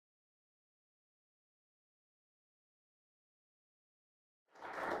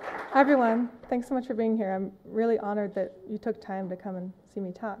Hi, everyone. Thanks so much for being here. I'm really honored that you took time to come and see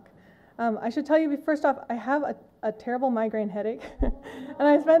me talk. I should tell you, first off, I have a terrible migraine headache, and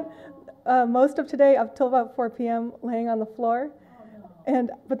I spent most of today up till about 4 p.m. laying on the floor.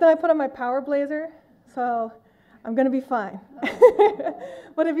 But then I put on my power blazer, so I'm going to be fine.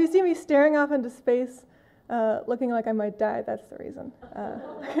 But if you see me staring off into space, looking like I might die, that's the reason.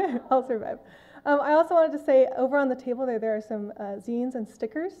 I'll survive. I also wanted to say, over on the table there are some zines and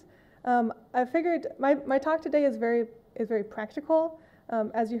stickers. I figured my talk today is very practical.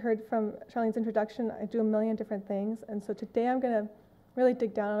 As you heard from Charlene's introduction, I do a million different things, and so today I'm going to really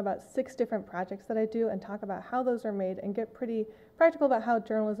dig down on about 6 different projects that I do and talk about how those are made and get pretty practical about how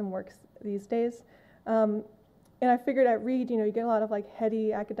journalism works these days. And I figured at Reed, you get a lot of like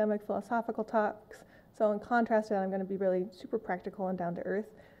heady academic philosophical talks. So in contrast to that, I'm going to be really super practical and down to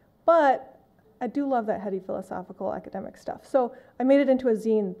earth. But I do love that heady philosophical academic stuff. So I made it into a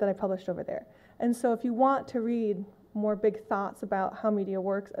zine that I published over there. And so if you want to read more big thoughts about how media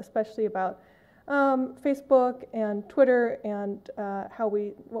works, especially about Facebook and Twitter and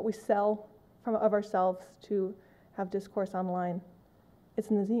what we sell of ourselves to have discourse online, it's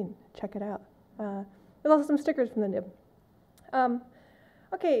in the zine. Check it out. There's also some stickers from the nib.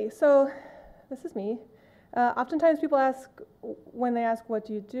 Okay, so this is me. Oftentimes people ask, when they ask, what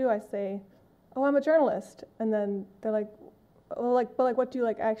do you do? I say, oh, I'm a journalist. And then they're like, well, but what do you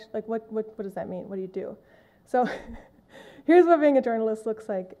actually, what does that mean? What do you do? So here's what being a journalist looks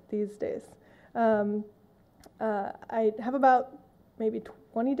like these days. I have about maybe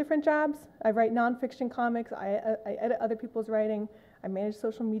 20 different jobs. I write nonfiction comics. I edit other people's writing. I manage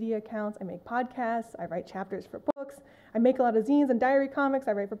social media accounts. I make podcasts. I write chapters for books. I make a lot of zines and diary comics.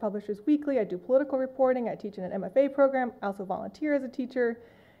 I write for Publishers Weekly. I do political reporting. I teach in an MFA program. I also volunteer as a teacher.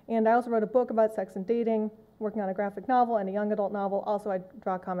 And I also wrote a book about sex and dating, working on a graphic novel and a young adult novel. Also, I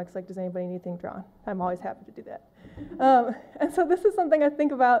draw comics like, does anybody need anything drawn? I'm always happy to do that. And so this is something I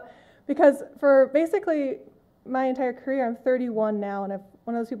think about because for basically my entire career, I'm 31 now, and I'm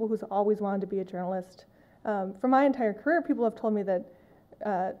one of those people who's always wanted to be a journalist. For my entire career, people have told me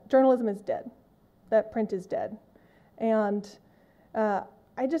that journalism is dead, that print is dead. And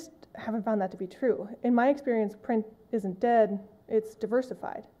I just haven't found that to be true. In my experience, print isn't dead, it's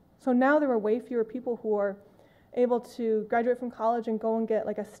diversified. So now there are way fewer people who are able to graduate from college and go and get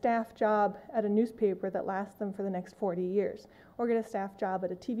like a staff job at a newspaper that lasts them for the next 40 years, or get a staff job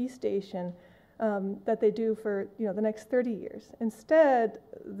at a TV station that they do for the next 30 years. Instead,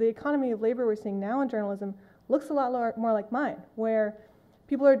 the economy of labor we're seeing now in journalism looks a lot more like mine, where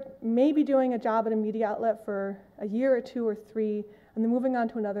people are maybe doing a job at a media outlet for a year or 2 or 3, and then moving on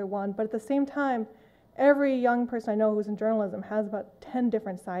to another one, but at the same time, every young person I know who's in journalism has about 10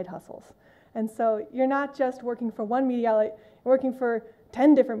 different side hustles. And so you're not just working for one media outlet, you're working for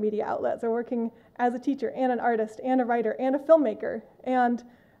 10 different media outlets, or working as a teacher and an artist and a writer and a filmmaker. And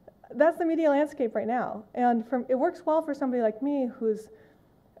that's the media landscape right now. And it works well for somebody like me who's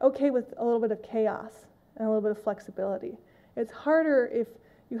okay with a little bit of chaos and a little bit of flexibility. It's harder if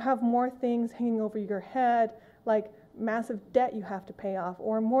you have more things hanging over your head, like massive debt you have to pay off,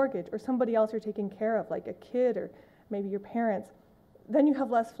 or a mortgage, or somebody else you're taking care of, like a kid or maybe your parents. Then you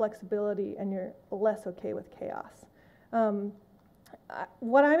have less flexibility and you're less okay with chaos.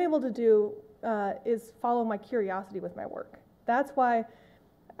 What I'm able to do is follow my curiosity with my work. That's why,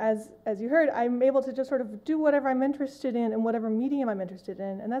 as you heard, I'm able to just sort of do whatever I'm interested in and whatever medium I'm interested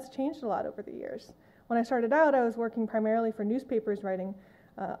in, and that's changed a lot over the years. When I started out, I was working primarily for newspapers, writing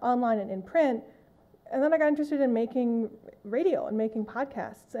online and in print, and then I got interested in making radio and making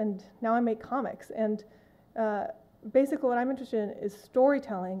podcasts, and now I make comics. And basically what I'm interested in is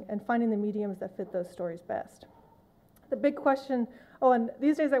storytelling and finding the mediums that fit those stories best. The big question, and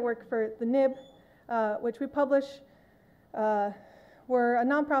these days I work for the Nib, which we publish. We're a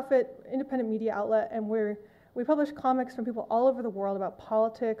nonprofit independent media outlet, and we publish comics from people all over the world about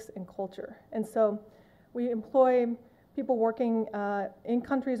politics and culture. And so we employ people working in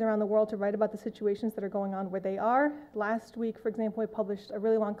countries around the world to write about the situations that are going on where they are. Last week, for example, we published a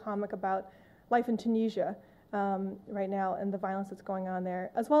really long comic about life in Tunisia right now and the violence that's going on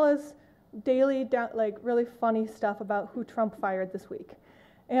there, as well as daily, really funny stuff about who Trump fired this week.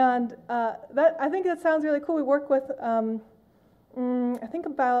 And I think that sounds really cool. We work with, I think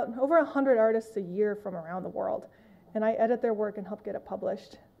about over 100 artists a year from around the world, and I edit their work and help get it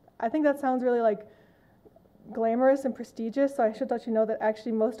published. I think that sounds really glamorous and prestigious, so I should let you know that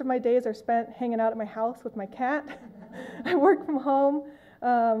actually most of my days are spent hanging out at my house with my cat. I work from home.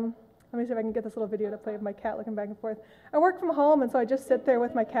 Let me see if I can get this little video to play of my cat looking back and forth. I work from home, and so I just sit there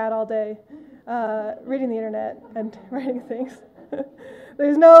with my cat all day, reading the internet and writing things.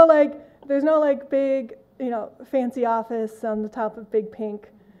 There's no big, fancy office on the top of Big Pink.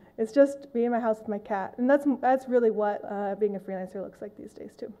 It's just me in my house with my cat, and that's really what being a freelancer looks like these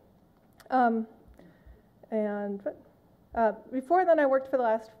days too. Before then, I worked for the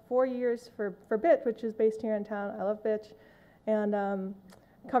last 4 years for Bitch, which is based here in town. I love Bitch, and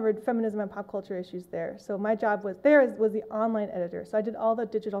covered feminism and pop culture issues there. So my job was the online editor. So I did all the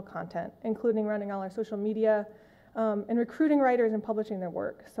digital content, including running all our social media and recruiting writers and publishing their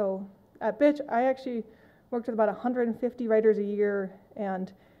work. So at Bitch, I actually worked with about 150 writers a year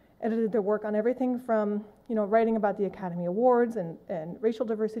and edited their work on everything from writing about the Academy Awards and racial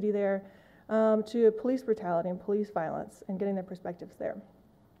diversity there to police brutality and police violence and getting their perspectives there.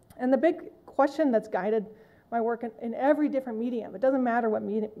 And the big question that's guided my work in every different medium, it doesn't matter what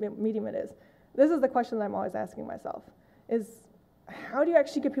medium it is, this is the question that I'm always asking myself, is how do you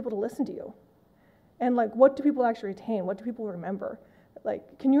actually get people to listen to you? And what do people actually retain? What do people remember?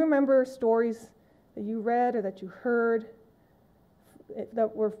 Can you remember stories that you read or that you heard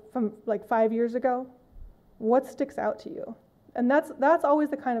that were from 5 years ago? What sticks out to you? And that's always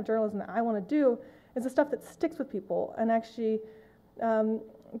the kind of journalism that I want to do, is the stuff that sticks with people and actually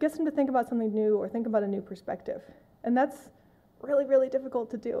gets them to think about something new or think about a new perspective. And that's really, really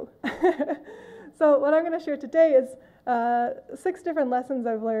difficult to do. So what I'm going to share today is 6 different lessons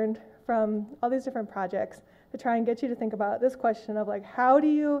I've learned from all these different projects to try and get you to think about this question of how do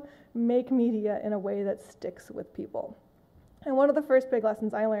you make media in a way that sticks with people? And one of the first big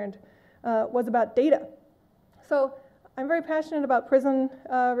lessons I learned was about data. So I'm very passionate about prison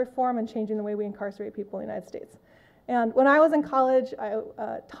reform and changing the way we incarcerate people in the United States. And when I was in college, I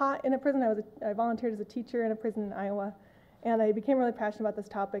taught in a prison. I volunteered as a teacher in a prison in Iowa, and I became really passionate about this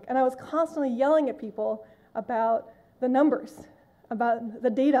topic. And I was constantly yelling at people about the numbers, about the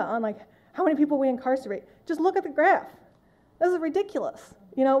data on how many people we incarcerate. Just look at the graph. This is ridiculous.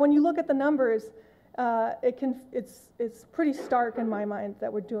 When you look at the numbers, it's pretty stark in my mind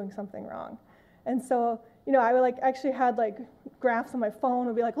that we're doing something wrong. And so I would actually had graphs on my phone,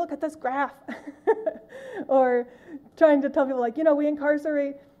 would be look at this graph. Or trying to tell people we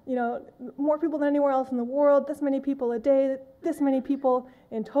incarcerate more people than anywhere else in the world, this many people a day, this many people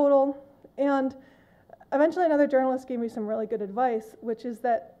in total. And eventually another journalist gave me some really good advice, which is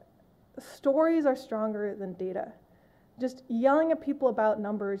that stories are stronger than data. Just yelling at people about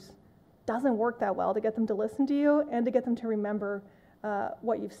numbers doesn't work that well to get them to listen to you and to get them to remember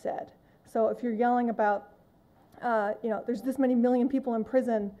what you've said. So if you're yelling about, there's this many million people in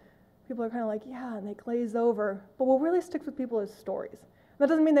prison, people are kind of yeah, and they glaze over. But what really sticks with people is stories. That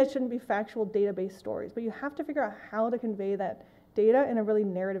doesn't mean they shouldn't be factual database stories, but you have to figure out how to convey that data in a really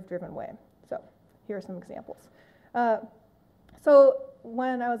narrative-driven way. So here are some examples. So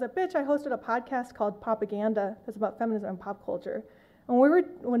when I was at Bitch, I hosted a podcast called Popaganda that's about feminism and pop culture. And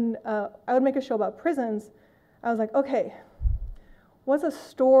when I would make a show about prisons, I was okay, what's a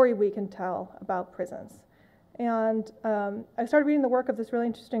story we can tell about prisons? And I started reading the work of this really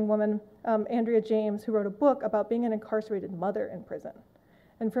interesting woman, Andrea James, who wrote a book about being an incarcerated mother in prison.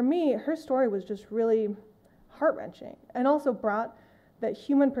 And for me, her story was just really heart-wrenching and also brought that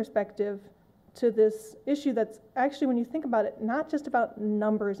human perspective to this issue that's actually, when you think about it, not just about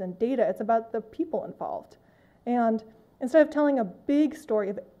numbers and data, it's about the people involved. And instead of telling a big story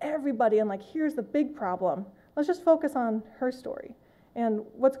of everybody and here's the big problem, let's just focus on her story and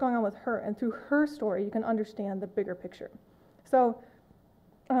what's going on with her. And through her story, you can understand the bigger picture. So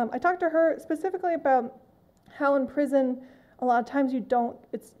I talked to her specifically about how in prison, a lot of times you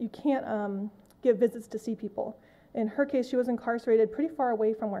can't give visits to see people. In her case, she was incarcerated pretty far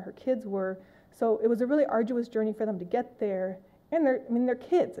away from where her kids were. So it was a really arduous journey for them to get there. And they're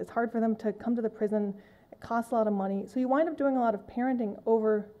kids. It's hard for them to come to the prison. It costs a lot of money. So you wind up doing a lot of parenting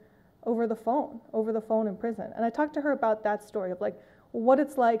over the phone in prison. And I talked to her about that story of what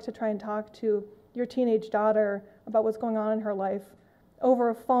it's like to try and talk to your teenage daughter about what's going on in her life over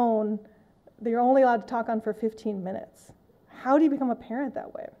a phone that you're only allowed to talk on for 15 minutes. How do you become a parent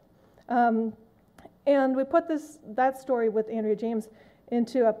that way? And we put that story with Andrea James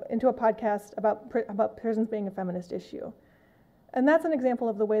into a podcast about prisons being a feminist issue. And that's an example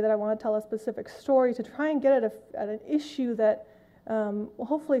of the way that I want to tell a specific story to try and get at an issue that will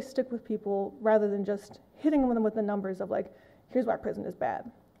hopefully stick with people rather than just hitting them with the numbers of here's why prison is bad.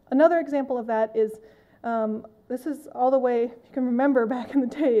 Another example of that is, this is all the way, you can remember back in the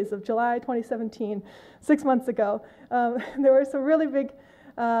days of July 2017, 6 months ago, there were some really big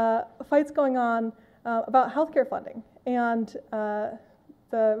fights going on about healthcare funding. And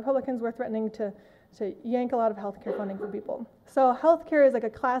the Republicans were threatening to yank a lot of healthcare funding from people. So healthcare is a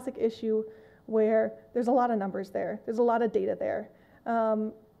classic issue where there's a lot of numbers there, there's a lot of data there.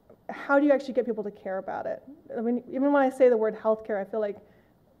 How do you actually get people to care about it? I mean, even when I say the word healthcare, I feel like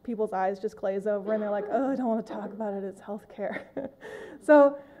people's eyes just glaze over and they're like, oh, I don't want to talk about it, it's healthcare.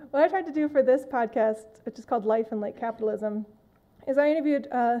 So what I tried to do for this podcast, which is called Life in Late Capitalism, is I interviewed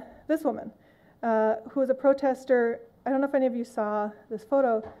this woman who is a protester. I don't know if any of you saw this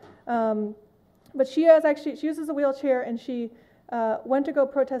photo, but she uses a wheelchair, and she went to go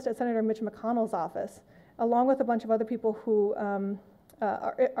protest at Senator Mitch McConnell's office, along with a bunch of other people who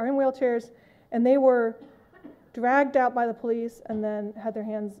are in wheelchairs, and they were dragged out by the police and then had their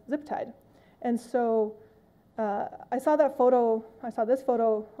hands zip tied. And so I saw this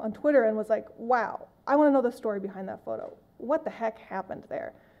photo on Twitter and was like, wow, I want to know the story behind that photo. What the heck happened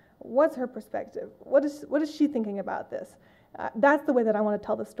there? What's her perspective? What is she thinking about this? That's the way that I want to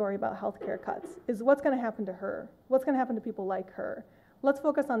tell the story about healthcare cuts, is what's going to happen to her? What's going to happen to people like her? Let's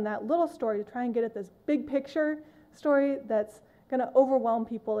focus on that little story to try and get at this big picture story that's going to overwhelm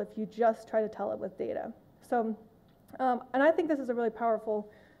people if you just try to tell it with data. So, and I think this is a really powerful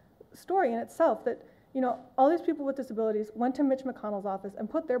story in itself, that, you know, all these people with disabilities went to Mitch McConnell's office and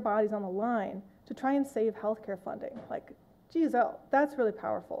put their bodies on the line to try and save healthcare funding. Like, geez, oh, that's really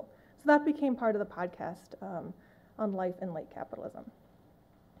powerful. So that became part of the podcast on life in late capitalism.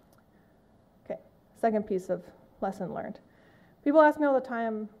 Okay, second piece of lesson learned. People ask me all the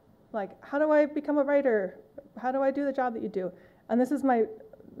time, like, how do I become a writer? How do I do the job that you do? And this is my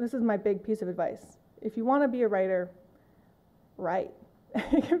big piece of advice. If you want to be a writer, write.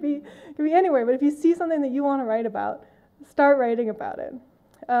 It can be anywhere, but if you see something that you want to write about, start writing about it.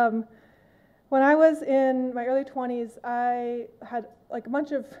 When I was in my early 20s, I had like a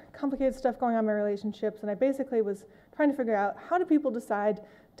bunch of complicated stuff going on in my relationships, and I basically was trying to figure out, how do people decide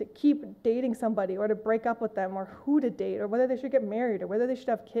to keep dating somebody or to break up with them, or who to date, or whether they should get married, or whether they should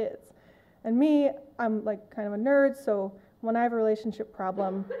have kids. And me, I'm like kind of a nerd, so when I have a relationship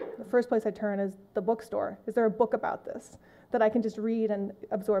problem, the first place I turn is the bookstore. Is there a book about this that I can just read and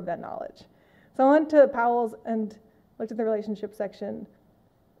absorb that knowledge? So I went to Powell's and looked at the relationship section.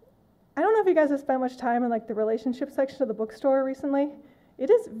 I don't know if you guys have spent much time in like the relationship section of the bookstore recently. It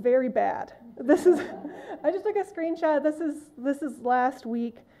is very bad. I just took a screenshot. This is last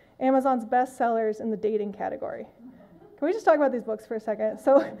week, Amazon's bestsellers in the dating category. Can we just talk about these books for a second?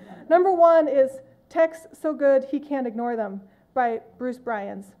 So number one is Texts So Good He Can't Ignore Them by Bruce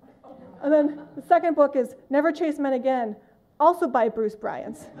Bryans. And then the second book is Never Chase Men Again, also by Bruce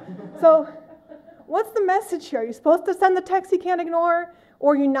Bryans. So what's the message here? Are you supposed to send the text he can't ignore,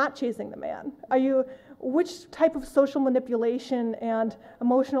 or are you not chasing the man? Which type of social manipulation and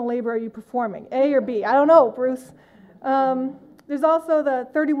emotional labor are you performing? A or B? I don't know, Bruce. There's also the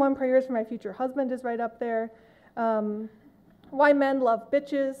 31 Prayers for My Future Husband is right up there. Why Men Love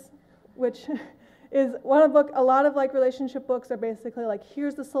Bitches, which is one of the book. A lot of like relationship books are basically like,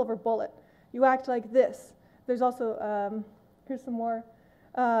 here's the silver bullet. You act like this. There's also, here's some more.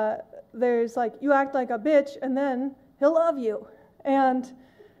 There's like, you act like a bitch and then he'll love you. And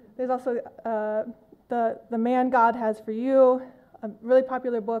there's also the Man God Has for You, a really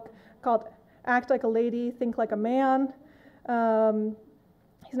popular book called Act Like a Lady, Think Like a Man.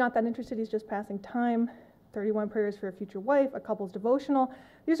 He's not that interested, he's just passing time. 31 Prayers for a Future Wife, A Couple's Devotional.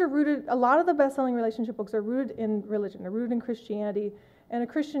 These are rooted, a lot of the best-selling relationship books are rooted in religion, they're rooted in Christianity and a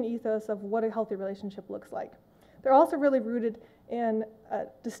Christian ethos of what a healthy relationship looks like. They're also really rooted in a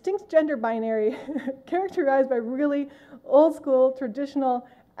distinct gender binary characterized by really old school, traditional,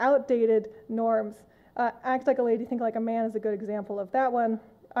 outdated norms. Act Like a Lady, Think Like a Man is a good example of that one.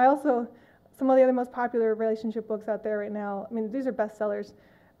 Some of the other most popular relationship books out there right now, I mean, these are bestsellers,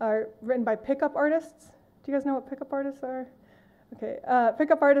 are written by pickup artists. Do you guys know what pickup artists are? Okay,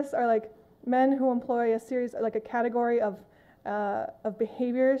 pickup artists are like men who employ a series, like a category of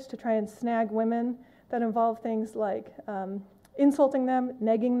behaviors to try and snag women that involve things like insulting them,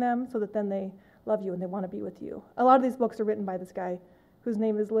 negging them, so that then they love you and they want to be with you. A lot of these books are written by this guy whose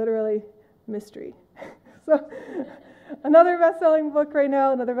name is literally Mystery. So another best-selling book right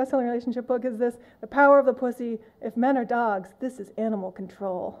now, another best-selling relationship book is this, The Power of the Pussy. If Men Are Dogs, This is Animal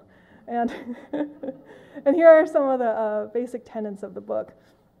Control. And, and here are some of the basic tenets of the book.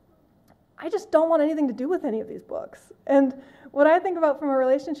 I just don't want anything to do with any of these books. And what I think about from a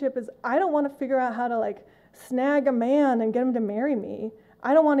relationship is I don't want to figure out how to like snag a man and get him to marry me.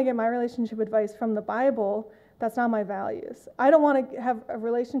 I don't want to get my relationship advice from the Bible. That's not my values. I don't want to have a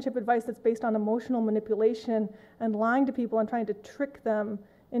relationship advice that's based on emotional manipulation and lying to people and trying to trick them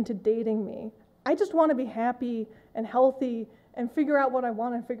into dating me. I just want to be happy and healthy and figure out what I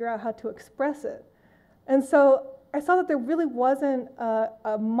want and figure out how to express it. And so I saw that there really wasn't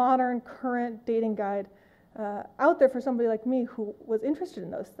a modern, current dating guide out there for somebody like me who was interested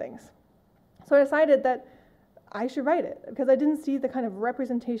in those things. So I decided that I should write it, because I didn't see the kind of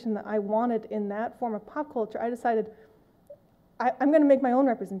representation that I wanted in that form of pop culture. I decided I'm going to make my own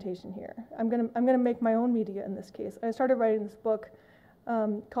representation here. I'm going to make my own media in this case. I started writing this book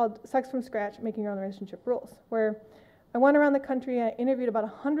called Sex from Scratch, Making Your Own Relationship Rules, where I went around the country and I interviewed about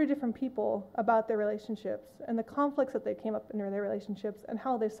 100 different people about their relationships and the conflicts that they came up in their relationships and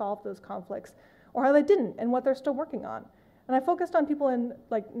how they solved those conflicts, or how they didn't, and what they're still working on. And I focused on people in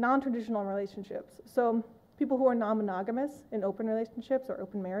like non-traditional relationships. So people who are non-monogamous in open relationships or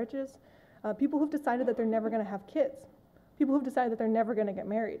open marriages, people who've decided that they're never going to have kids, people who've decided that they're never going to get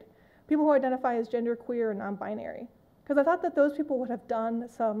married, people who identify as genderqueer or non-binary. Because I thought that those people would have done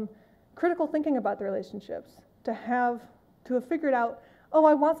some critical thinking about their relationships, to have figured out, oh,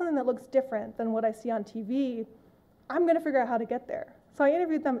 I want something that looks different than what I see on TV. I'm going to figure out how to get there. So I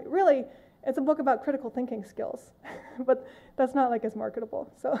interviewed them. Really, it's a book about critical thinking skills, but that's not like as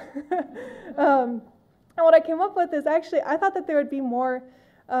marketable. So, and what I came up with is actually, I thought that there would be more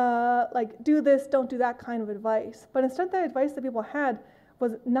like do this, don't do that kind of advice. But instead, the advice that people had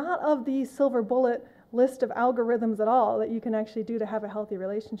was not of the silver bullet list of algorithms at all that you can actually do to have a healthy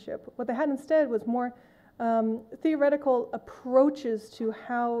relationship. What they had instead was more theoretical approaches to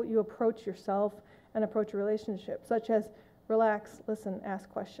how you approach yourself and approach a relationship, such as relax, listen, ask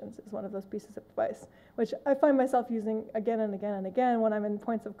questions is one of those pieces of advice, which I find myself using again and again and again when I'm in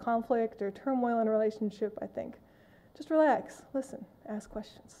points of conflict or turmoil in a relationship. I think, just relax, listen, ask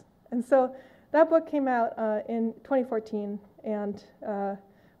questions. And so that book came out in 2014, and it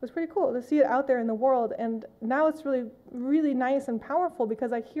was pretty cool to see it out there in the world. And now it's really, really nice and powerful,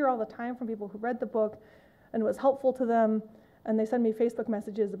 because I hear all the time from people who read the book and it was helpful to them, and they send me Facebook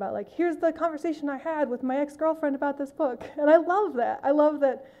messages about like, here's the conversation I had with my ex-girlfriend about this book. And I love that. I love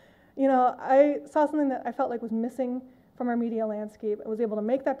that, you know, I saw something that I felt like was missing from our media landscape. I was able to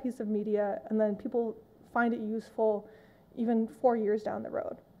make that piece of media, and then people find it useful even 4 years down the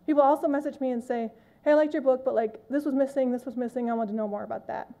road. People also message me and say, hey, I liked your book, but like this was missing, I want to know more about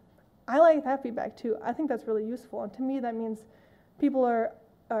that. I like that feedback too. I think that's really useful, and to me that means people are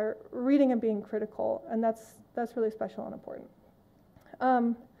reading and being critical, and that's really special and important.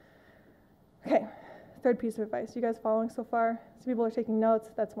 Okay, third piece of advice. You guys following so far? So people are taking notes.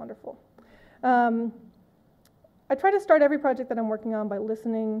 That's wonderful. I try to start every project that I'm working on by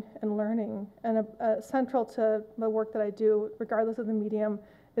listening and learning, and central to the work that I do, regardless of the medium,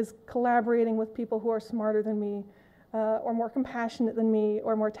 is collaborating with people who are smarter than me, or more compassionate than me,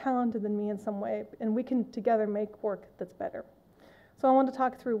 or more talented than me in some way, and we can together make work that's better. So I want to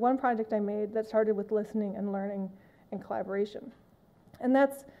talk through one project I made that started with listening and learning and collaboration. And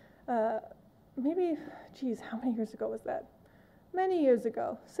that's maybe, geez, how many years ago was that? Many years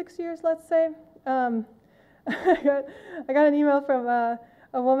ago, 6 years, let's say. I got an email from a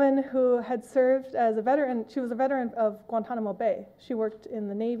woman who had served as a veteran. She was a veteran of Guantanamo Bay. She worked in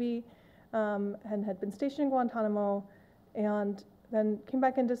the Navy and had been stationed in Guantanamo, and then came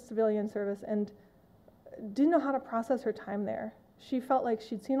back into civilian service and didn't know how to process her time there. She felt like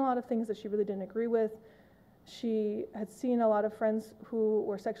she'd seen a lot of things that she really didn't agree with. She had seen a lot of friends who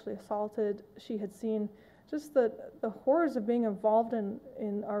were sexually assaulted. She had seen just the horrors of being involved in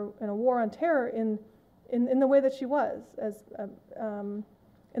a war on terror in the way that she was, as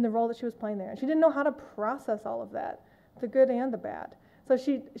in the role that she was playing there. And she didn't know how to process all of that, the good and the bad. So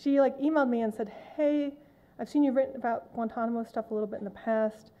she like emailed me and said, hey, I've seen you've written about Guantanamo stuff a little bit in the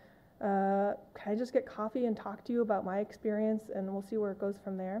past. Can I just get coffee and talk to you about my experience, and we'll see where it goes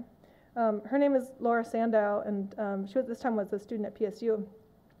from there. Her name is Laura Sandow, and she this time was a student at PSU.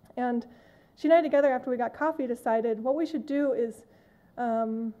 And she and I together, after we got coffee, decided what we should do is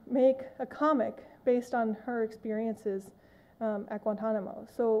make a comic based on her experiences at Guantanamo.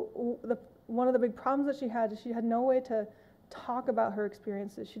 So one of the big problems that she had is she had no way to talk about her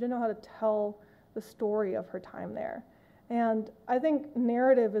experiences. She didn't know how to tell the story of her time there. And I think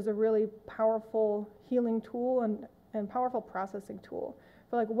narrative is a really powerful healing tool and powerful processing tool.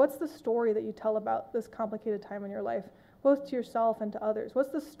 For like, what's the story that you tell about this complicated time in your life, both to yourself and to others?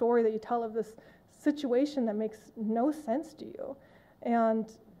 What's the story that you tell of this situation that makes no sense to you?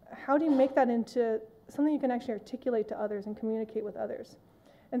 And how do you make that into something you can actually articulate to others and communicate with others?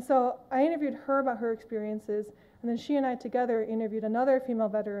 And so I interviewed her about her experiences, and then she and I together interviewed another female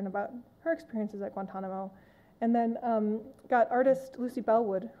veteran about her experiences at Guantanamo. And then got artist Lucy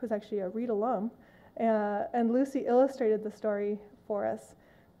Bellwood, who's actually a Reed alum, and Lucy illustrated the story for us.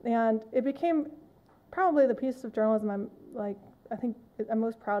 And it became probably the piece of journalism I'm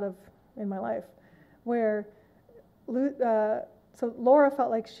most proud of in my life, where so Laura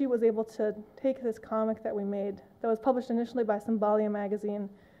felt like she was able to take this comic that we made that was published initially by Symbolium magazine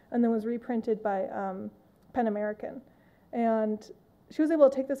and then was reprinted by Pen American. And she was able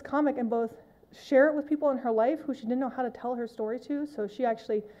to take this comic and both share it with people in her life who she didn't know how to tell her story to. So she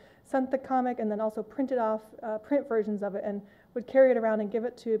actually sent the comic and then also printed off print versions of it and would carry it around and give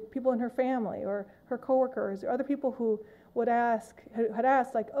it to people in her family or her coworkers or other people who would had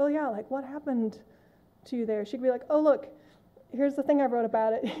asked like, oh yeah, like what happened to you there? She'd be like, oh look, here's the thing I wrote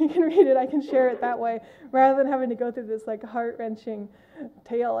about it. You can read it, I can share it that way, rather than having to go through this like heart-wrenching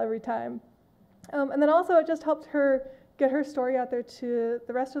tale every time. And then also it just helped her get her story out there to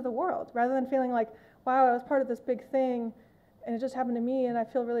the rest of the world, rather than feeling like, wow, I was part of this big thing and it just happened to me and I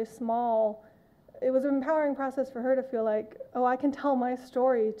feel really small. It was an empowering process for her to feel like, oh, I can tell my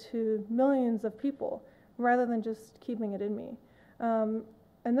story to millions of people rather than just keeping it in me.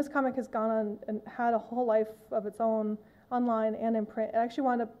 And this comic has gone on and had a whole life of its own online and in print. It actually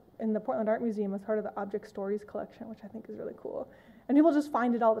wound up in the Portland Art Museum as part of the Object Stories collection, which I think is really cool. And people just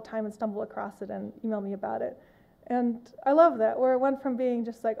find it all the time and stumble across it and email me about it. And I love that, where it went from being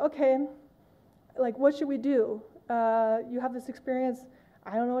just like, okay, like what should we do? You have this experience,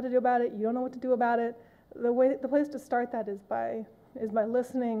 I don't know what to do about it, you don't know what to do about it. The place to start that is by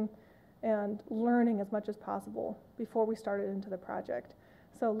listening and learning as much as possible before we started into the project.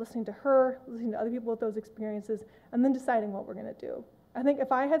 So listening to her, listening to other people with those experiences, and then deciding what we're going to do. I think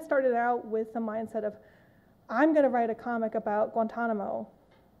if I had started out with the mindset of, I'm going to write a comic about Guantanamo,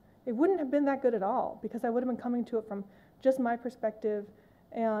 it wouldn't have been that good at all, because I would have been coming to it from just my perspective,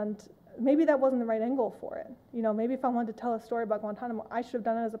 and maybe that wasn't the right angle for it. You know, maybe if I wanted to tell a story about Guantanamo, I should have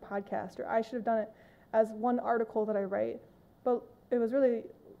done it as a podcast, or I should have done it as one article that I write. But it was really,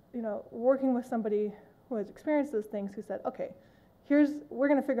 you know, working with somebody who has experienced those things, who said, okay, we're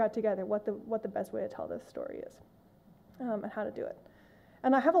going to figure out together what the best way to tell this story is, and how to do it.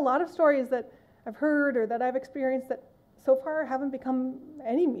 And I have a lot of stories that I've heard or that I've experienced that so far haven't become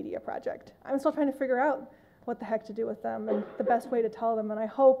any media project. I'm still trying to figure out what the heck to do with them and the best way to tell them. And I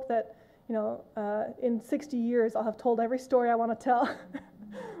hope that, you know, in 60 years I'll have told every story I want to tell.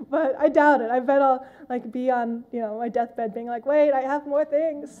 But I doubt it. I bet I'll like be on, you know, my deathbed being like, wait, I have more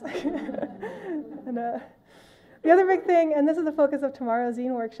things. And the other big thing, and this is the focus of tomorrow's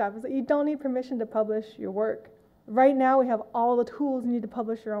zine workshop, is that you don't need permission to publish your work. Right now we have all the tools you need to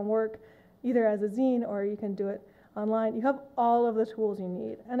publish your own work, either as a zine or you can do it online. You have all of the tools you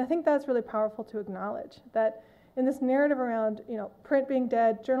need. And I think that's really powerful to acknowledge, that in this narrative around, you know, print being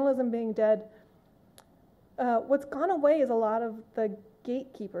dead, journalism being dead, what's gone away is a lot of the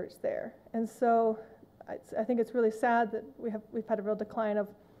gatekeepers there. And so I think it's really sad that we've had a real decline of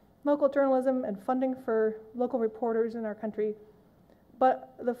local journalism and funding for local reporters in our country.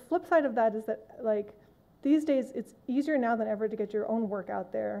 But the flip side of that is that, like, these days it's easier now than ever to get your own work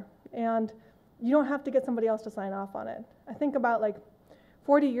out there, and you don't have to get somebody else to sign off on it. I think about like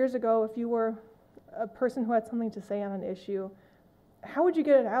 40 years ago, if you were a person who had something to say on an issue, how would you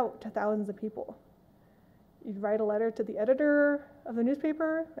get it out to thousands of people? You'd write a letter to the editor of the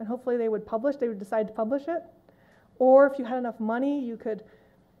newspaper, and hopefully they would decide to publish it. Or if you had enough money, you could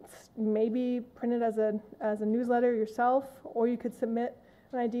maybe print it as a newsletter yourself, or you could submit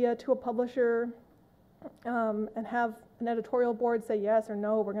an idea to a publisher and have an editorial board say yes or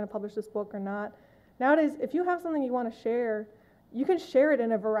no, we're going to publish this book or not. Nowadays, if you have something you want to share, you can share it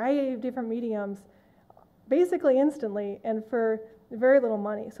in a variety of different mediums, basically instantly and for very little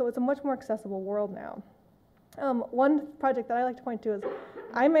money. So it's a much more accessible world now. One project that I like to point to is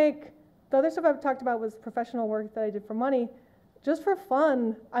the other stuff I've talked about was professional work that I did for money. Just for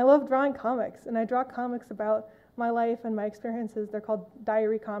fun, I love drawing comics, and I draw comics about my life and my experiences. They're called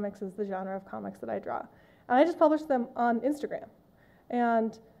diary comics, is the genre of comics that I draw. And I just publish them on Instagram.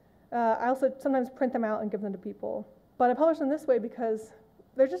 And I also sometimes print them out and give them to people. But I publish them this way because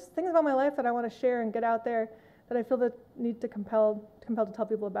they're just things about my life that I want to share and get out there that I feel the need to compelled to tell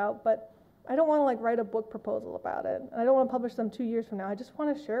people about. But I don't want to like write a book proposal about it. And I don't want to publish them 2 years from now. I just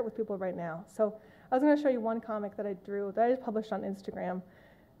want to share it with people right now. So I was going to show you one comic that I drew that I just published on Instagram.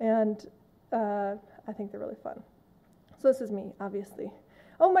 And I think they're really fun. So this is me, obviously.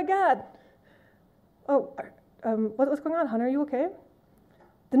 Oh my God! Oh, what's going on, Hunter? Are you okay?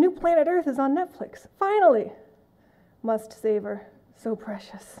 The new Planet Earth is on Netflix. Finally! Must savor. So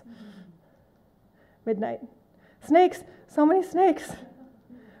precious. Midnight. Snakes! So many snakes!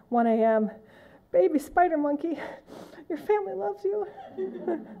 1 a.m. Baby spider monkey. Your family loves you.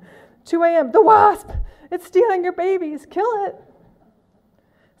 2 a.m. The wasp! It's stealing your babies. Kill it!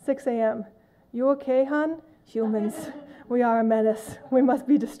 6 a.m. You okay, hon? Humans. We are a menace. We must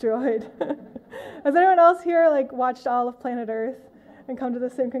be destroyed. Has anyone else here like watched all of Planet Earth and come to the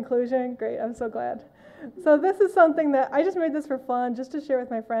same conclusion? Great, I'm so glad. So this is something that I just made this for fun, just to share with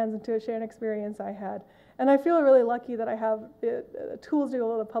my friends and to share an experience I had. And I feel really lucky that I have the tools to be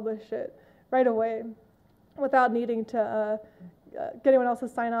able to publish it right away without needing to get anyone else to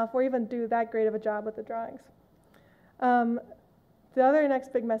sign off or even do that great of a job with the drawings. The other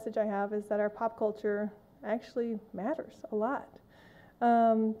next big message I have is that our pop culture actually matters a lot.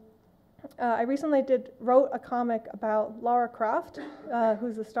 I recently wrote a comic about Lara Croft,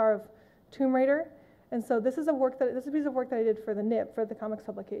 who's the star of Tomb Raider. And so this is a piece of work that I did for the NIB, for the comics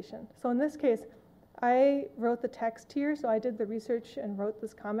publication. So in this case, I wrote the text here, so I did the research and wrote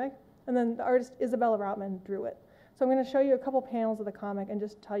this comic, and then the artist Isabella Routman drew it. So I'm going to show you a couple panels of the comic and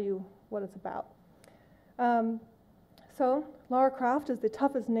just tell you what it's about. So Lara Croft is the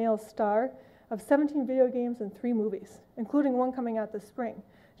tough-as-nails star of 17 video games and 3 movies, including one coming out this spring.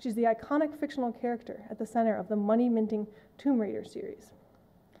 She's the iconic fictional character at the center of the money-minting Tomb Raider series.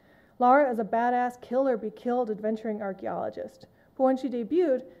 Lara is a badass kill-or-be-killed adventuring archaeologist, but when she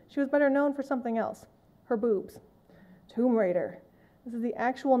debuted, she was better known for something else, her boobs. Tomb Raider. This is the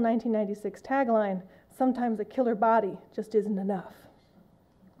actual 1996 tagline, sometimes a killer body just isn't enough.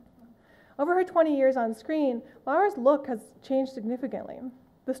 Over her 20 years on screen, Lara's look has changed significantly.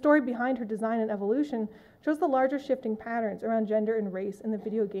 The story behind her design and evolution shows the larger shifting patterns around gender and race in the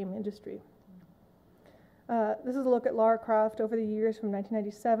video game industry. This is a look at Lara Croft over the years from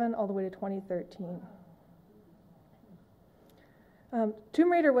 1997 all the way to 2013.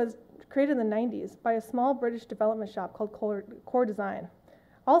 Tomb Raider was created in the 90s by a small British development shop called Core Design.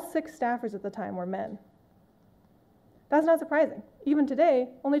 All 6 staffers at the time were men. That's not surprising. Even today,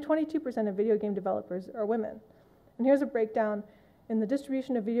 only 22% of video game developers are women. And here's a breakdown in the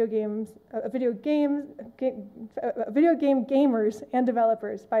distribution of video game gamers and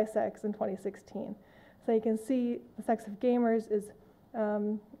developers by sex in 2016. So you can see the sex of gamers is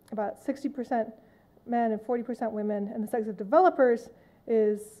about 60% men and 40% women, and the sex of developers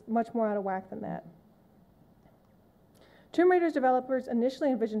is much more out of whack than that. Tomb Raider's developers initially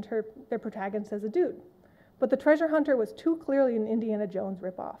envisioned their protagonist as a dude, but the treasure hunter was too clearly an Indiana Jones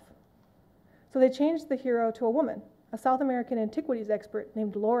ripoff. So they changed the hero to a woman, a South American antiquities expert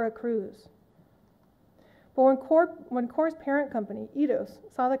named Laura Cruz. But when Core's parent company, Eidos,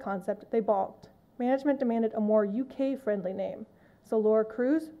 saw the concept, they balked. Management demanded a more UK-friendly name, so Laura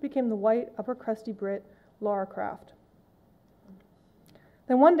Cruz became the white, upper-crusty Brit Lara Croft.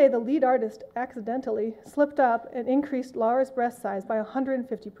 Then one day, the lead artist accidentally slipped up and increased Lara's breast size by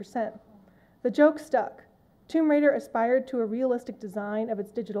 150%. The joke stuck. Tomb Raider aspired to a realistic design of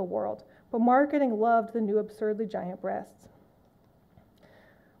its digital world, but marketing loved the new absurdly giant breasts.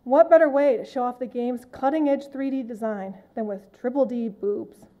 What better way to show off the game's cutting-edge 3D design than with triple D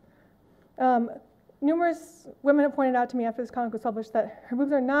boobs? Numerous women have pointed out to me after this comic was published that her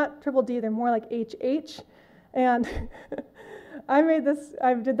boobs are not triple D, they're more like HH. And I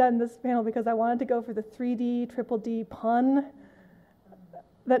did that in this panel because I wanted to go for the 3D, triple D pun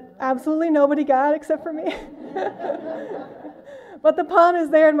that absolutely nobody got except for me. But the pun is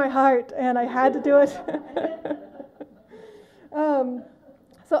there in my heart, and I had to do it.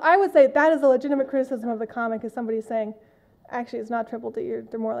 So I would say that is a legitimate criticism of the comic, is somebody saying, actually, it's not triple D,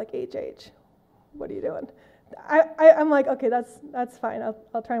 they're more like HH. What are you doing? I'm like, okay, that's fine.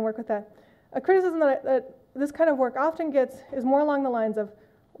 I'll try and work with that. A criticism that this kind of work often gets is more along the lines of,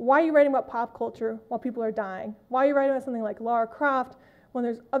 why are you writing about pop culture while people are dying? Why are you writing about something like Lara Croft when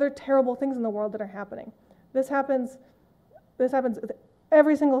there's other terrible things in the world that are happening? This happens with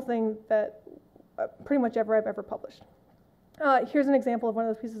every single thing that pretty much I've ever published. Here's an example of one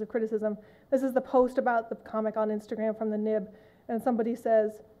of those pieces of criticism. This is the post about the comic on Instagram from the NIB, and somebody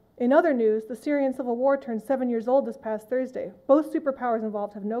says, in other news, the Syrian civil war turned 7 years old this past Thursday. Both superpowers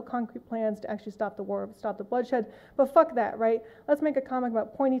involved have no concrete plans to actually stop the war, stop the bloodshed, but fuck that, right? Let's make a comic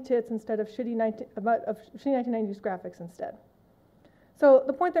about pointy tits instead of shitty 1990s graphics instead. So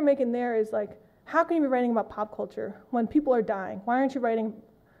the point they're making there is like, how can you be writing about pop culture when people are dying? Why aren't you writing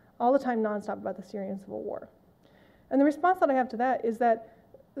all the time nonstop about the Syrian civil war? And the response that I have to that is that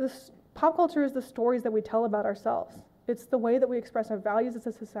pop culture is the stories that we tell about ourselves. It's the way that we express our values as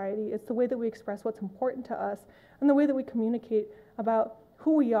a society. It's the way that we express what's important to us and the way that we communicate about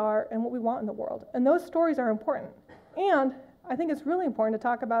who we are and what we want in the world. And those stories are important. And I think it's really important to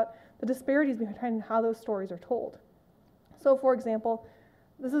talk about the disparities behind how those stories are told. So for example,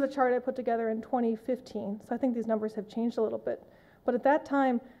 this is a chart I put together in 2015. So I think these numbers have changed a little bit. But at that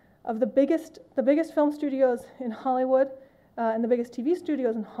time, of the biggest film studios in Hollywood and the biggest TV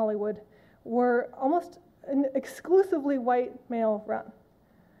studios in Hollywood were almost an exclusively white male run.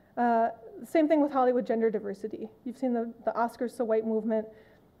 Same thing with Hollywood gender diversity. You've seen the Oscars So White movement,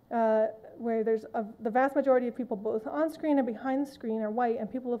 where there's the vast majority of people both on screen and behind the screen are white,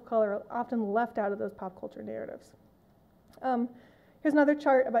 and people of color are often left out of those pop culture narratives. Here's another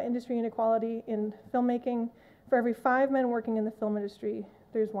chart about industry inequality in filmmaking. For every 5 men working in the film industry,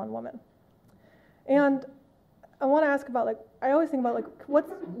 there's 1 woman. And I want to ask about, like, I always think about, like,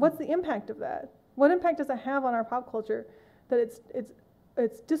 what's the impact of that? What impact does it have on our pop culture that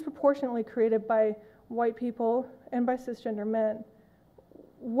it's disproportionately created by white people and by cisgender men?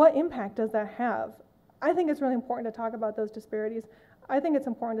 What impact does that have? I think it's really important to talk about those disparities. I think it's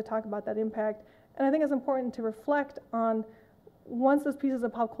important to talk about that impact, and I think it's important to reflect on, once those pieces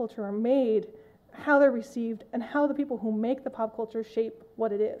of pop culture are made, how they're received and how the people who make the pop culture shape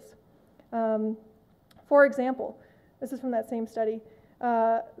what it is. For example, this is from that same study,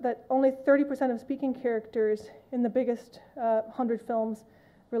 that only 30% of speaking characters in the biggest 100 films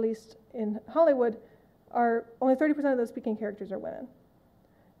released in Hollywood only 30% of those speaking characters are women.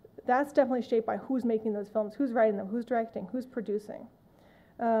 That's definitely shaped by who's making those films, who's writing them, who's directing, who's producing.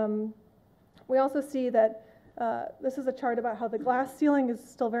 We also see that this is a chart about how the glass ceiling is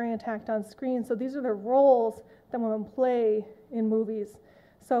still very intact on screen. So these are the roles that women play in movies.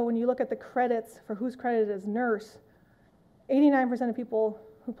 So when you look at the credits for who's credited as nurse, 89% of people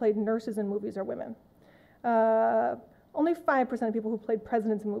who played nurses in movies are women. Only 5% of people who played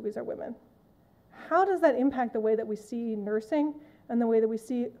presidents in movies are women. How does that impact the way that we see nursing and the way that we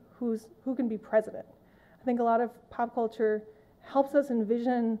see who can be president? I think a lot of pop culture helps us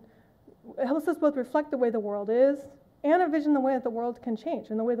envision, it helps us both reflect the way the world is and envision the way that the world can change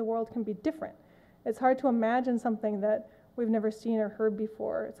and the way the world can be different. It's hard to imagine something that we've never seen or heard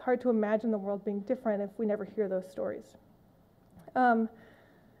before. It's hard to imagine the world being different if we never hear those stories.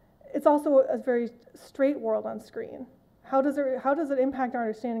 It's also a very straight world on screen. How does it impact our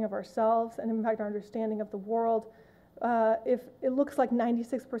understanding of ourselves and impact our understanding of the world if it looks like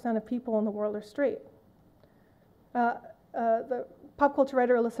 96% of people in the world are straight? The pop culture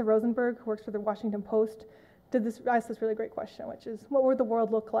writer Alyssa Rosenberg, who works for the Washington Post, asked this really great question, which is, what would the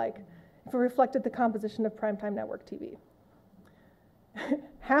world look like if it reflected the composition of primetime network TV?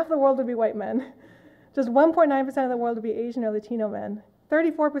 Half the world would be white men. Just 1.9% of the world would be Asian or Latino men.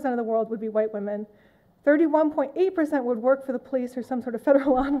 34% of the world would be white women. 31.8% would work for the police or some sort of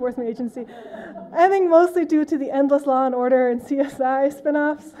federal law enforcement agency. I think mostly due to the endless Law and Order and CSI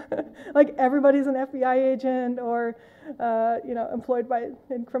spinoffs. Like everybody's an FBI agent or employed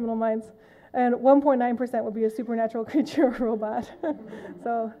in Criminal Minds. And 1.9% would be a supernatural creature or robot.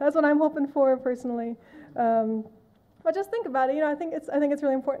 So that's what I'm hoping for personally. But just think about it. I think it's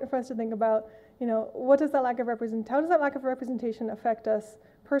really important for us to think about, how does that lack of representation affect us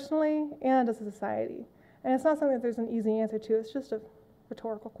personally and as a society? And it's not something that there's an easy answer to. It's just a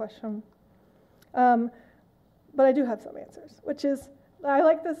rhetorical question. But I do have some answers, which is, I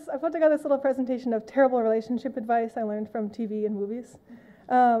like this. I put together this little presentation of terrible relationship advice I learned from TV and movies.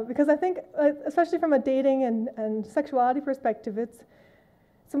 Because I think, especially from a dating and sexuality perspective, it's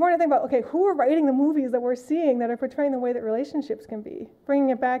important to think about, okay, who are writing the movies that we're seeing that are portraying the way that relationships can be? Bringing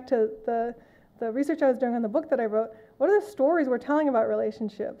it back to the research I was doing on the book that I wrote, what are the stories we're telling about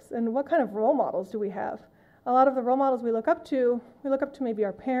relationships, and what kind of role models do we have? A lot of the role models we look up to maybe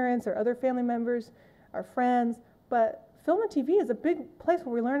our parents or other family members, our friends, but film and TV is a big place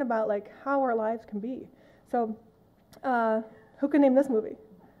where we learn about how our lives can be. So, who can name this movie?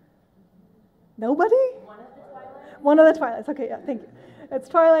 Nobody? One of the Twilights? One of the Twilights. Okay, yeah, thank you. It's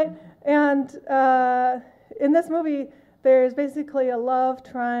Twilight, and in this movie, there's basically a love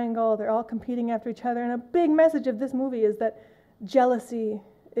triangle. They're all competing after each other, and a big message of this movie is that jealousy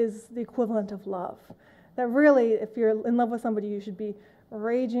is the equivalent of love. That really, if you're in love with somebody, you should be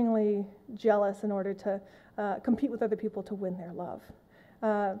ragingly jealous in order to compete with other people to win their love.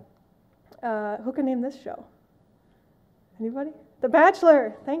 Who can name this show? Anybody? The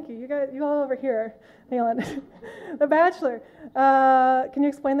Bachelor. Thank you. You guys, you all over here, nailing it. The Bachelor. Can you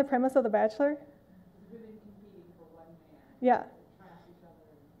explain the premise of The Bachelor? Women competing for one man. Yeah. Trash each other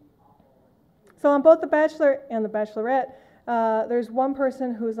and be awful. So on both The Bachelor and The Bachelorette, there's one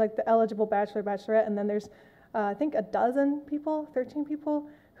person who's like the eligible bachelor, bachelorette, and then there's, I think, 13 people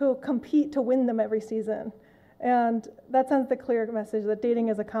who compete to win them every season. And that sends the clear message that dating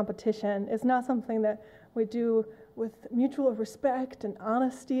is a competition. It's not something that we do with mutual respect and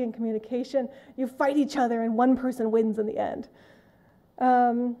honesty and communication. You fight each other and one person wins in the end.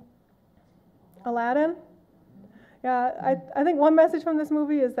 Aladdin? Yeah, I think one message from this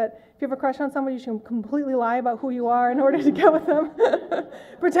movie is that if you have a crush on somebody, you should completely lie about who you are in order to get with them.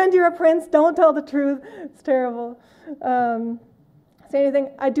 Pretend you're a prince, don't tell the truth. It's terrible. Say Anything.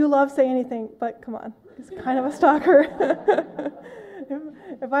 I do love Say Anything, but come on, he's kind of a stalker.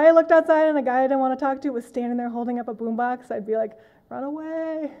 If I looked outside and a guy I didn't want to talk to was standing there holding up a boombox, I'd be like, run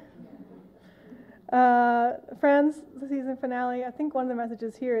away. Friends, the season finale, I think one of the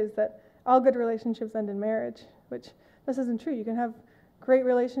messages here is that all good relationships end in marriage, which this isn't true. You can have great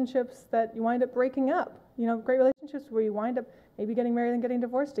relationships that you wind up breaking up. You know, great relationships where you wind up maybe getting married and getting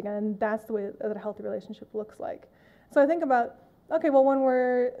divorced again, and that's the way that a healthy relationship looks like. So I think about, okay, well, when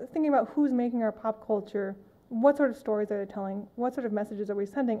we're thinking about who's making our pop culture, what sort of stories are they telling? What sort of messages are we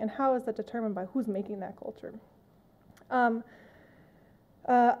sending? And how is that determined by who's making that culture?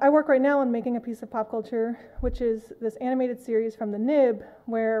 I work right now on making a piece of pop culture, which is this animated series from the Nib,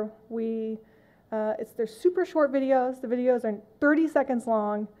 where they're super short videos. The videos are 30 seconds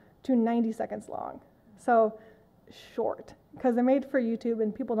long to 90 seconds long. So short, because they're made for YouTube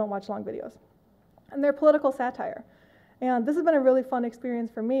and people don't watch long videos. And they're political satire. And this has been a really fun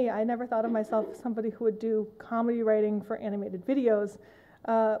experience for me. I never thought of myself as somebody who would do comedy writing for animated videos,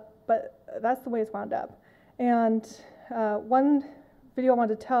 but that's the way it's wound up. And one video I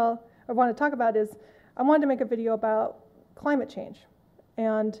wanted to talk about is I wanted to make a video about climate change,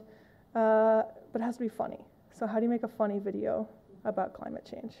 but it has to be funny. So how do you make a funny video about climate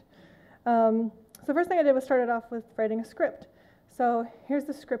change? So the first thing I did was started off with writing a script. So here's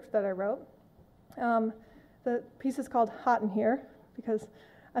the script that I wrote. The piece is called Hot in Here, because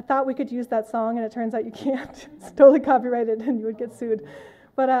I thought we could use that song, and it turns out you can't. It's totally copyrighted, and you would get sued.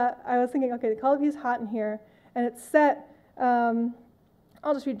 But I was thinking, okay, call the piece Hot in Here, and it's set,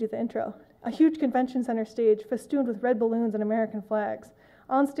 I'll just read you the intro. A huge convention center stage festooned with red balloons and American flags.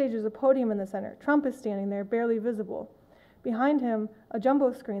 On stage is a podium in the center. Trump is standing there, barely visible. Behind him, a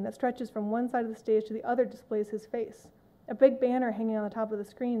jumbo screen that stretches from one side of the stage to the other displays his face. A big banner hanging on the top of the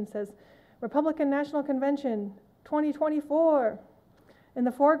screen says, Republican National Convention 2024. In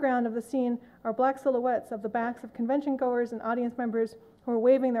the foreground of the scene are black silhouettes of the backs of convention goers and audience members who are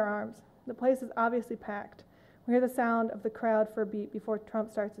waving their arms. The place is obviously packed. We hear the sound of the crowd for a beat before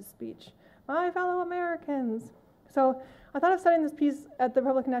Trump starts his speech. My fellow Americans. So I thought of setting this piece at the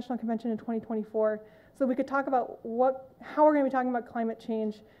Republican National Convention in 2024 so we could talk about how we're going to be talking about climate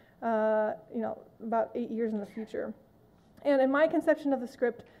change about 8 years in the future. And in my conception of the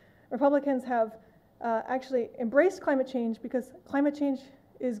script, Republicans have actually embraced climate change because climate change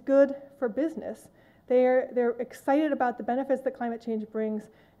is good for business. They're excited about the benefits that climate change brings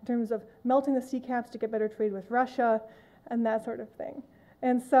in terms of melting the sea caps to get better trade with Russia and that sort of thing.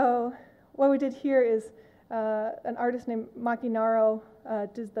 And so what we did here is an artist named Maki Naro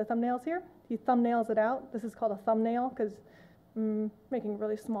does the thumbnails here. He thumbnails it out. This is called a thumbnail because making a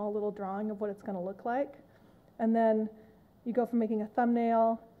really small little drawing of what it's going to look like. And then you go from making a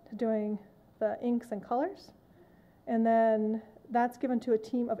thumbnail to doing the inks and colors. And then that's given to a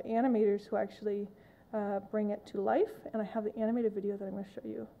team of animators who actually bring it to life. And I have the animated video that I'm going to show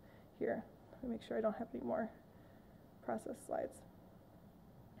you here. Let me make sure I don't have any more process slides.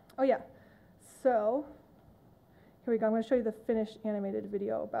 Oh yeah, so here we go. I'm going to show you the finished animated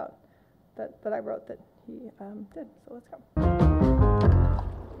video about that I wrote that he did. So let's go.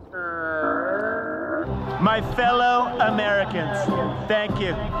 My fellow Americans, thank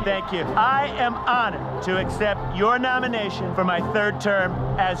you. I am honored to accept your nomination for my third term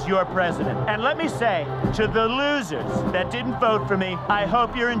as your president. And let me say, to the losers that didn't vote for me, I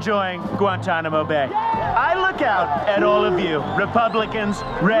hope you're enjoying Guantanamo Bay. I look out at all of you, Republicans,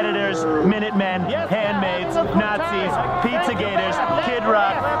 Redditors, Minutemen, Handmaids, Nazis, Pizza Gators, Kid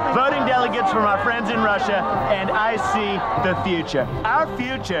Rock, voting delegates from our friends in Russia, and I see the future. Our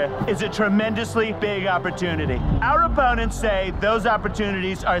future is a tremendously big opportunity. Our opponents say those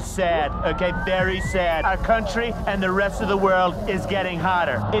opportunities are sad, okay, very sad. Our country and the rest of the world is getting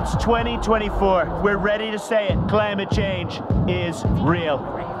hotter. It's 2024. We're ready to say it. Climate change is real.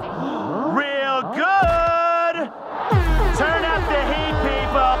 Real good! Turn up the heat,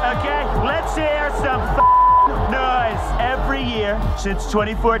 people, okay? Let's hear some noise. Every year since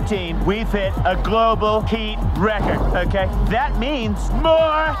 2014, we've hit a global heat record, okay? That means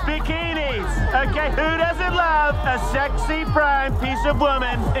more bikinis, okay? Who doesn't love a sexy prime piece of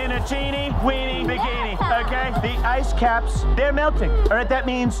woman in a teeny weeny bikini, okay? The ice caps, they're melting. All right, that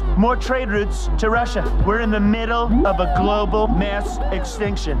means more trade routes to Russia. We're in the middle of a global mass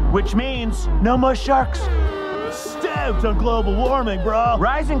extinction, which means no more sharks. Stoked on global warming, bro.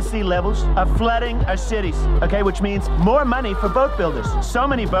 Rising sea levels are flooding our cities, okay, which means more money for boat builders. So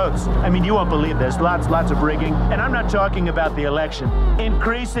many boats. I mean, you won't believe this. Lots of rigging. And I'm not talking about the election.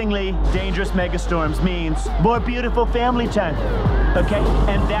 Increasingly dangerous megastorms means more beautiful family time, okay?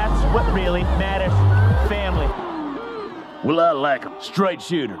 And that's what really matters. Family. Well, I like him. Straight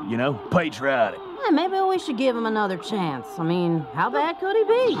shooter, you know, patriotic. Yeah, maybe we should give him another chance. I mean, how bad could he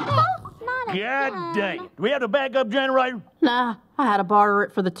be? God dang it. Do we have a backup generator? Nah, I had to barter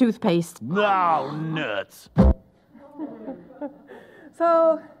it for the toothpaste. Oh, nuts.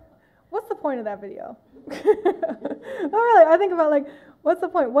 So, what's the point of that video? Not really. I think about, like, what's the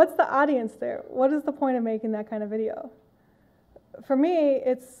point? What's the audience there? What is the point of making that kind of video? For me,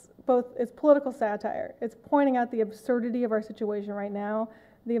 it's political satire. It's pointing out the absurdity of our situation right now,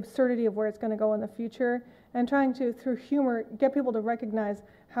 the absurdity of where it's going to go in the future, and trying to, through humor, get people to recognize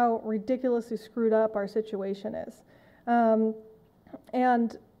how ridiculously screwed up our situation is.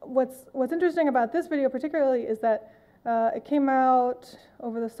 And what's interesting about this video particularly is that it came out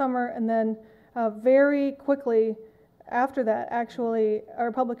over the summer, and then very quickly after that, actually, a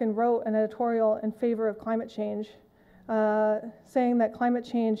Republican wrote an editorial in favor of climate change, saying that climate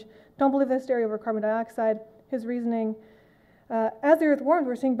change, don't believe the hysteria over carbon dioxide. His reasoning, as the Earth warms,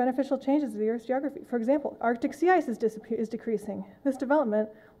 we're seeing beneficial changes to the Earth's geography. For example, Arctic sea ice is decreasing. This development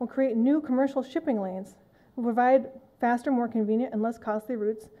will create new commercial shipping lanes, will provide faster, more convenient, and less costly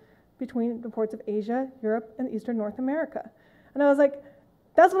routes between the ports of Asia, Europe, and Eastern North America. And I was like,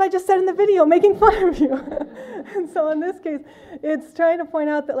 that's what I just said in the video, making fun of you. And so in this case, it's trying to point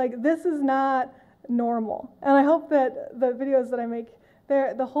out that, like, this is not normal. And I hope that the videos that I make,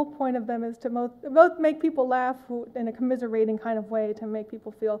 the whole point of them is to both make people laugh in a commiserating kind of way, to make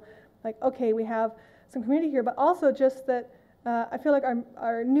people feel like, okay, we have some community here, but also just that I feel like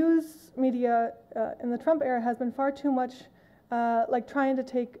our news media in the Trump era has been far too much like trying to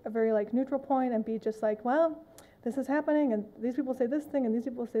take a very like neutral point and be just like, well, this is happening, and these people say this thing, and these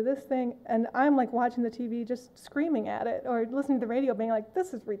people say this thing, and I'm like watching the TV just screaming at it, or listening to the radio being like,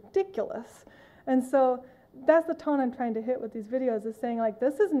 this is ridiculous. And so that's the tone I'm trying to hit with these videos, is saying like,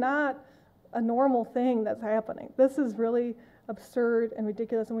 this is not a normal thing that's happening. This is really absurd and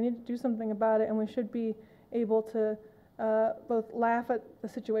ridiculous, and we need to do something about it, and we should be able to both laugh at the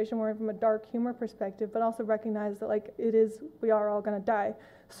situation we're in from a dark humor perspective, but also recognize that like we are all going to die.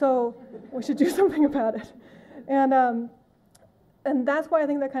 So we should do something about it. And that's why I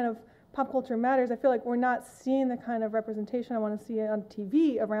think that kind of pop culture matters. I feel like we're not seeing the kind of representation I want to see on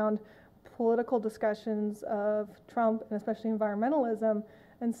TV around political discussions of Trump and especially environmentalism.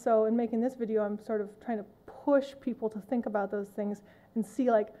 And so in making this video, I'm sort of trying to push people to think about those things and see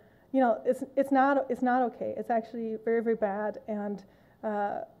like, you know, it's not okay. It's actually very, very bad. And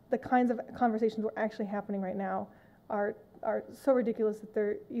the kinds of conversations that are actually happening right now are so ridiculous that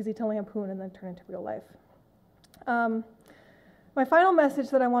they're easy to lampoon and then turn into real life. My final message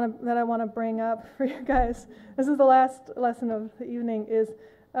that I want to bring up for you guys, this is the last lesson of the evening, is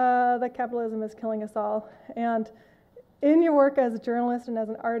that capitalism is killing us all. And in your work as a journalist and as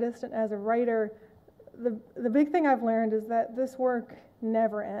an artist and as a writer, the big thing I've learned is that this work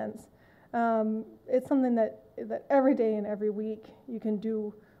never ends. It's something that every day and every week you can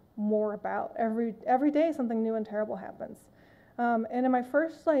do more about. Every day something new and terrible happens. And in my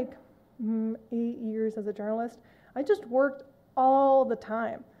first 8 years as a journalist, I just worked all the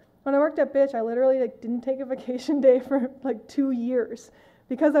time. When I worked at Bitch, I literally didn't take a vacation day for 2 years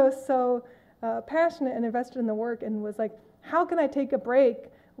because I was so passionate and invested in the work, and was like, how can I take a break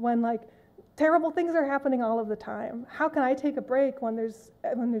when terrible things are happening all of the time? How can I take a break when there's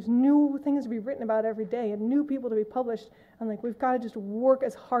new things to be written about every day and new people to be published? And we've got to just work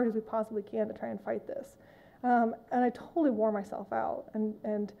as hard as we possibly can to try and fight this. And I totally wore myself out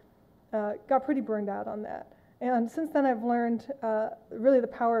and got pretty burned out on that. And since then I've learned really the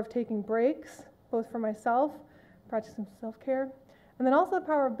power of taking breaks, both for myself, practicing self-care, and then also the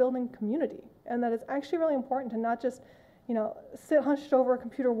power of building community. And that it's actually really important to not just sit hunched over a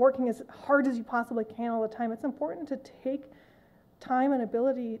computer working as hard as you possibly can all the time. It's important to take time and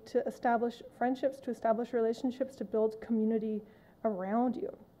ability to establish friendships, to establish relationships, to build community around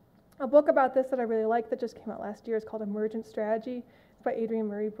you. A book about this that I really like that just came out last year is called Emergent Strategy. It's by Adrienne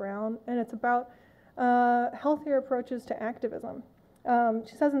Marie Brown, and it's about healthier approaches to activism.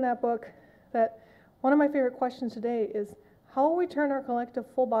 She says in that book that one of my favorite questions today is, how will we turn our collective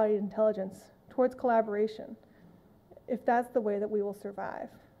full-bodied intelligence towards collaboration if that's the way that we will survive?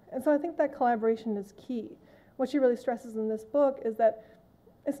 And so I think that collaboration is key. What she really stresses in this book is that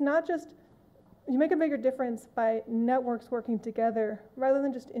it's not just, you make a bigger difference by networks working together rather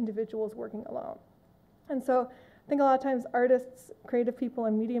than just individuals working alone. And so I think a lot of times artists, creative people,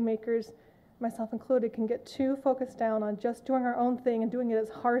 and media makers, myself included, can get too focused down on just doing our own thing and doing it as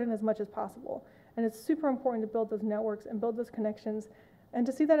hard and as much as possible. And it's super important to build those networks and build those connections, and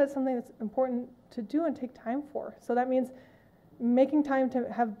to see that as something that's important to do and take time for. So that means making time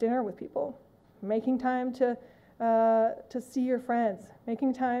to have dinner with people, making time to to see your friends,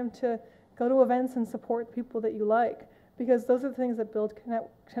 making time to go to events and support people that you like, because those are the things that build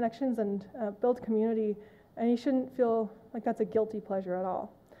connections and build community, and you shouldn't feel like that's a guilty pleasure at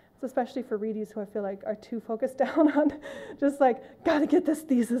all. It's especially for readies who I feel like are too focused down on just like, gotta get this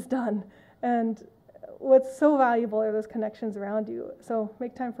thesis done. And what's so valuable are those connections around you. So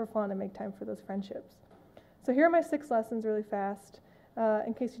make time for fun and make time for those friendships. So here are my 6 lessons really fast.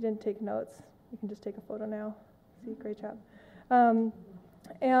 In case you didn't take notes, you can just take a photo now. See, great job.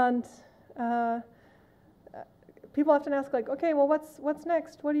 People often ask, like, okay, well, what's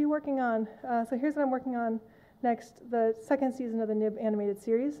next? What are you working on? So here's what I'm working on next. The 2nd season of the NIB animated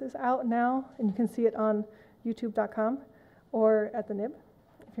series is out now, and you can see it on youtube.com or at the NIB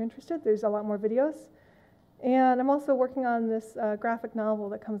if you're interested. There's a lot more videos. And I'm also working on this graphic novel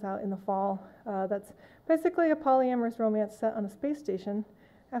that comes out in the fall that's basically a polyamorous romance set on a space station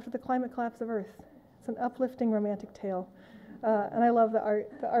after the climate collapse of Earth. It's an uplifting romantic tale. And I love the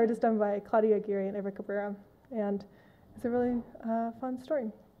art. The art is done by Claudia Aguirre and Eva Cabrera. And it's a really fun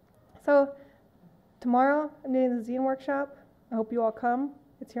story. So tomorrow I'm doing the zine workshop. I hope you all come.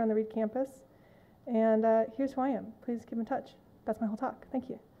 It's here on the Reed campus. And here's who I am. Please keep in touch. That's my whole talk. Thank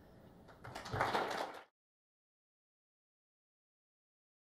you.